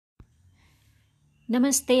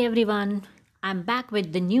Namaste everyone. I'm back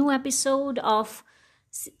with the new episode of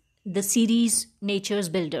the series Nature's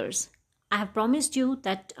Builders. I have promised you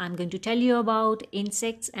that I'm going to tell you about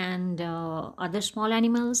insects and other small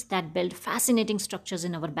animals that build fascinating structures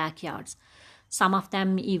in our backyards, some of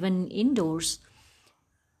them even indoors.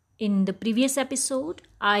 In the previous episode,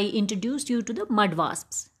 I introduced you to the mud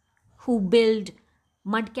wasps who build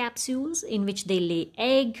mud capsules in which they lay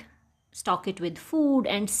egg, stock it with food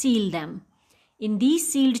and seal them. In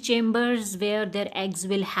these sealed chambers where their eggs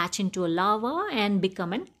will hatch into a larva and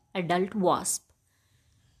become an adult wasp.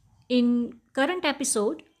 In current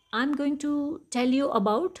episode, I'm going to tell you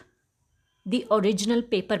about the original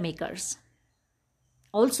paper makers,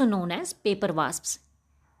 also known as paper wasps.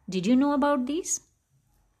 Did you know about these?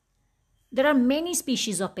 There are many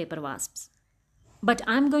species of paper wasps, but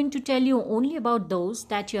I'm going to tell you only about those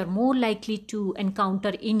that you are more likely to encounter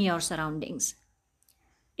in your surroundings.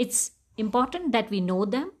 It's important that we know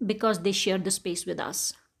them because they share the space with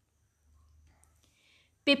us.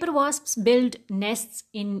 Paper wasps build nests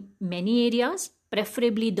in many areas,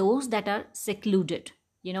 preferably those that are secluded,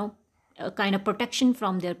 a kind of protection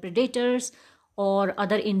from their predators or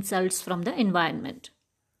other insults from the environment.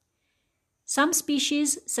 Some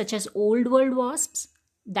species, such as old world wasps,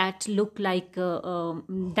 that look like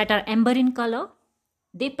that are amber in color,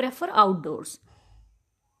 they prefer outdoors,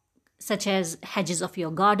 such as hedges of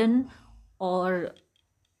your garden or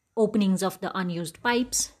openings of the unused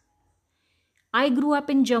pipes. I grew up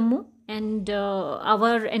in Jammu, and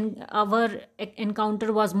our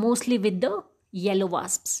encounter was mostly with the yellow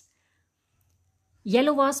wasps.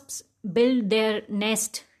 Yellow wasps build their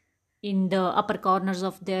nest in the upper corners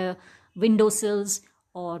of their windowsills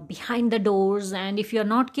or behind the doors, and if you're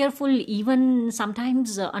not careful, even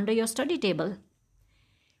sometimes under your study table.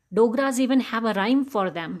 Dogras even have a rhyme for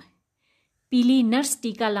them. Pili nars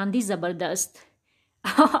tika landi zabardast.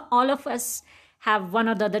 All of us have one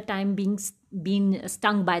or the other time been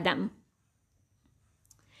stung by them.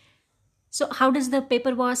 So how does the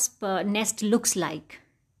paper wasp nest looks like?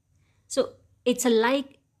 So it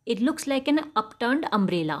looks like an upturned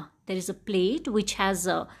umbrella. There is a plate which has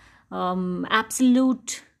a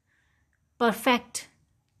absolute perfect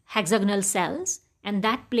hexagonal cells, and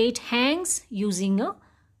that plate hangs using a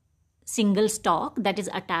single stalk that is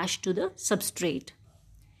attached to the substrate.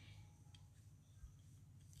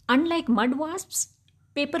 Unlike mud wasps,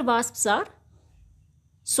 paper wasps are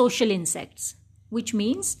social insects, which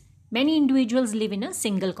means many individuals live in a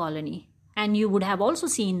single colony. And you would have also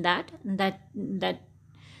seen that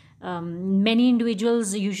many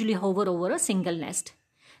individuals usually hover over a single nest.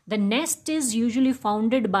 The nest is usually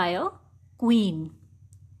founded by a queen.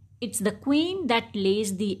 It's the queen that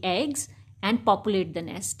lays the eggs and populate the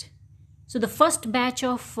nest. So the first batch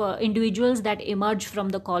of individuals that emerge from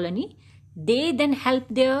the colony, they then help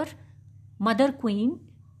their mother queen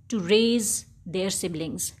to raise their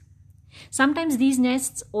siblings. Sometimes these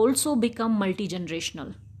nests also become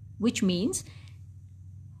multi-generational, which means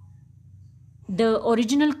the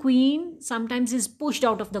original queen sometimes is pushed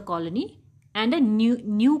out of the colony and a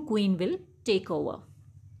new queen will take over.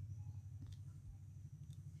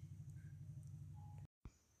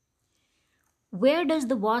 Where does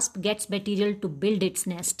the wasp get material to build its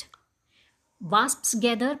nest? Wasps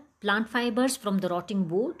gather plant fibers from the rotting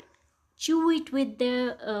wood, chew it with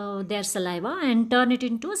their saliva and turn it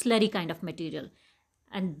into a slurry kind of material.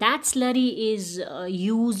 And that slurry is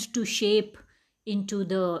used to shape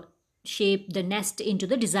the nest into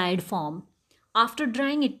the desired form. After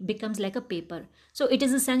drying, it becomes like a paper. So it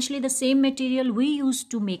is essentially the same material we use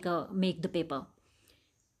to make the paper.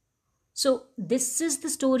 So this is the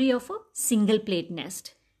story of a single plate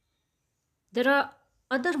nest. There are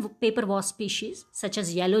other paper wasp species such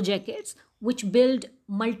as yellow jackets which build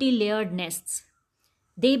multi-layered nests.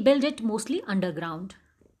 They build it mostly underground.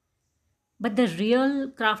 But the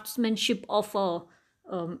real craftsmanship of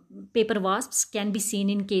paper wasps can be seen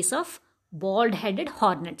in case of bald-headed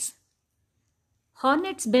hornets.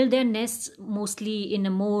 Hornets build their nests mostly in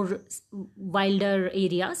a more wilder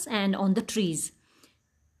areas and on the trees.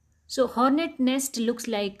 So hornet nest looks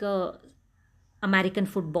like a American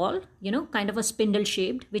football, kind of a spindle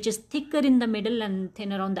shaped, which is thicker in the middle and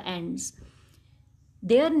thinner on the ends.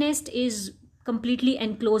 Their nest is completely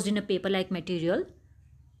enclosed in a paper-like material,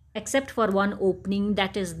 except for one opening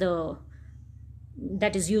that is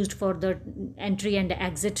used for the entry and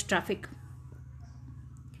exit traffic.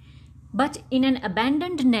 But in an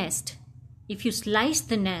abandoned nest, if you slice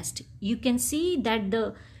the nest, you can see that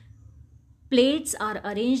the plates are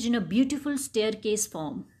arranged in a beautiful staircase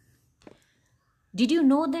form. Did you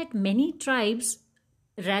know that many tribes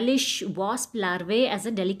relish wasp larvae as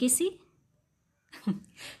a delicacy?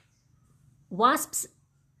 Wasps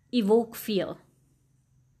evoke fear.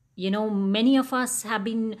 Many of us have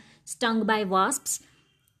been stung by wasps,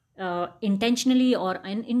 intentionally or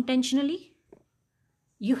unintentionally.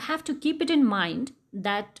 You have to keep it in mind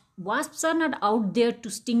that wasps are not out there to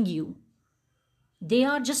sting you. They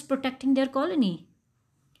are just protecting their colony.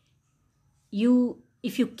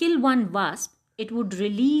 If you kill one wasp, it would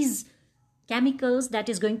release chemicals that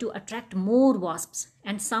is going to attract more wasps,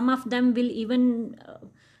 and some of them will even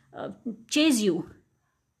chase you.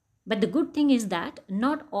 But the good thing is that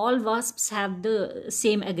not all wasps have the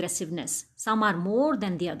same aggressiveness. Some are more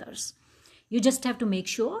than the others. You just have to make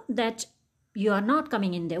sure that you are not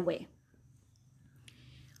coming in their way.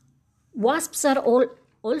 Wasps are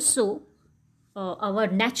also our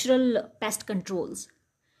natural pest controls.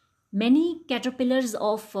 Many caterpillars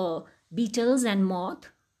of beetles and moth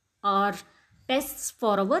are pests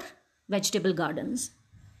for our vegetable gardens.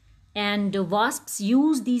 And wasps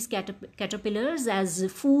use these caterpillars as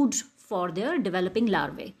food for their developing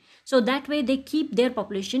larvae. So that way they keep their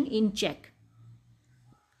population in check.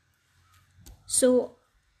 So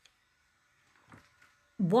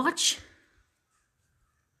watch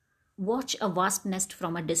a wasp nest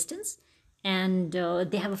from a distance, and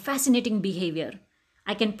they have a fascinating behavior.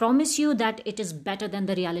 I can promise you that it is better than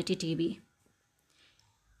the reality TV.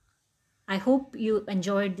 I hope you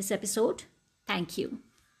enjoyed this episode. Thank you.